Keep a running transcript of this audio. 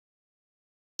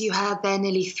you heard there,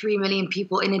 nearly 3 million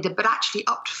people in Idlib, but actually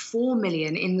up to 4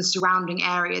 million in the surrounding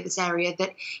area, this area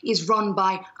that is run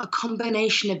by a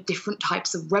combination of different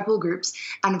types of rebel groups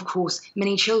and, of course,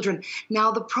 many children.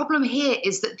 Now, the problem here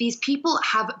is that these people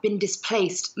have been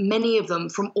displaced, many of them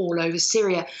from all over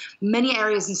Syria. Many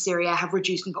areas in Syria have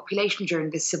reduced in population during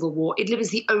this civil war. Idlib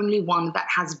is the only one that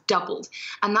has doubled.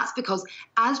 And that's because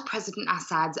as President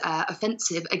Assad's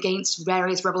offensive against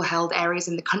various rebel-held areas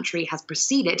in the country has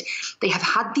proceeded, they have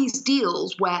had these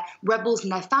deals where rebels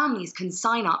and their families can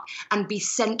sign up and be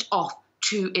sent off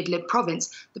to Idlib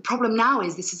province. The problem now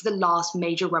is this is the last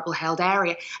major rebel-held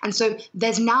area, and so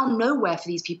there's now nowhere for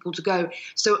these people to go.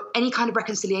 So any kind of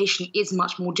reconciliation is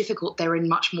much more difficult. They're in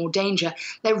much more danger.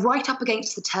 They're right up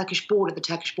against the Turkish border. The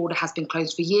Turkish border has been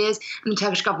closed for years, and the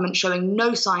Turkish government showing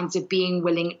no signs of being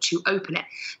willing to open it.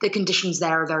 The conditions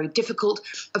there are very difficult.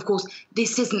 Of course,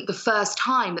 this isn't the first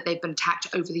time that they've been attacked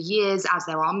over the years, as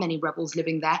there are many rebels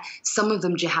living there, some of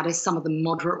them jihadists, some of them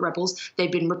moderate rebels.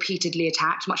 They've been repeatedly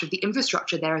attacked. Much of the infrastructure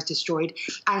there is destroyed,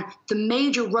 and the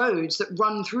major roads that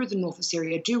run through the north of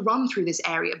Syria do run through this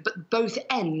area, but both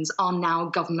ends are now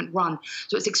government run.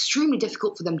 So it's extremely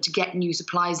difficult for them to get new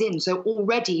supplies in. So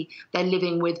already they're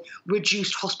living with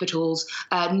reduced hospitals,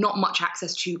 not much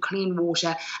access to clean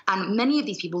water, and many of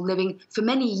these people living for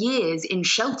many years in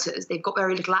shelters. They've got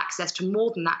very little access to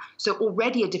more than that. So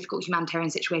already a difficult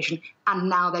humanitarian situation, and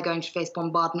now they're going to face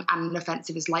bombardment, and an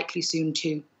offensive is likely soon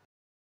too.